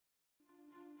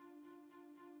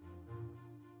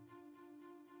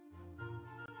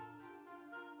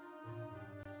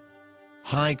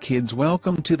Hi kids,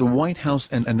 welcome to the White House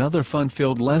and another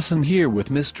fun-filled lesson here with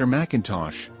Mr.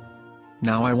 Macintosh.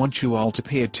 Now I want you all to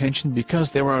pay attention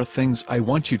because there are things I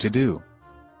want you to do.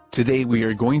 Today we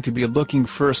are going to be looking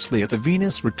firstly at the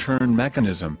venous return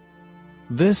mechanism.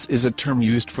 This is a term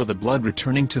used for the blood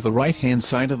returning to the right-hand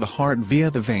side of the heart via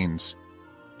the veins.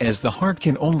 As the heart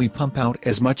can only pump out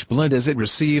as much blood as it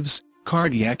receives,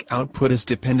 cardiac output is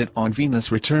dependent on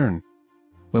venous return.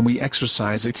 When we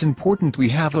exercise, it's important we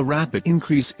have a rapid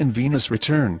increase in venous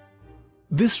return.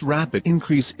 This rapid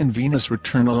increase in venous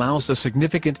return allows a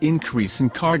significant increase in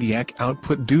cardiac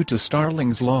output due to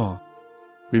Starling's law.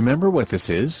 Remember what this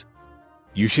is?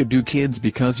 You should do, kids,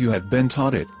 because you have been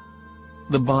taught it.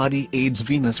 The body aids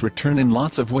venous return in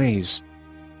lots of ways.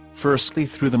 Firstly,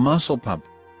 through the muscle pump.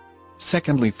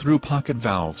 Secondly, through pocket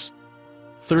valves.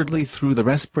 Thirdly, through the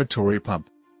respiratory pump.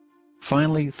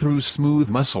 Finally, through smooth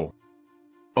muscle.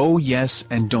 Oh yes,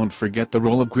 and don't forget the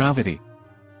role of gravity.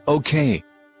 Okay.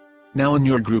 Now in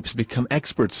your groups become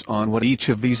experts on what each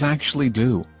of these actually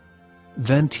do.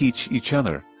 Then teach each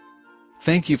other.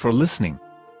 Thank you for listening.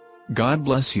 God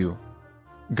bless you.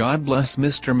 God bless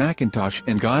Mr. Macintosh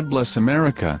and God bless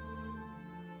America.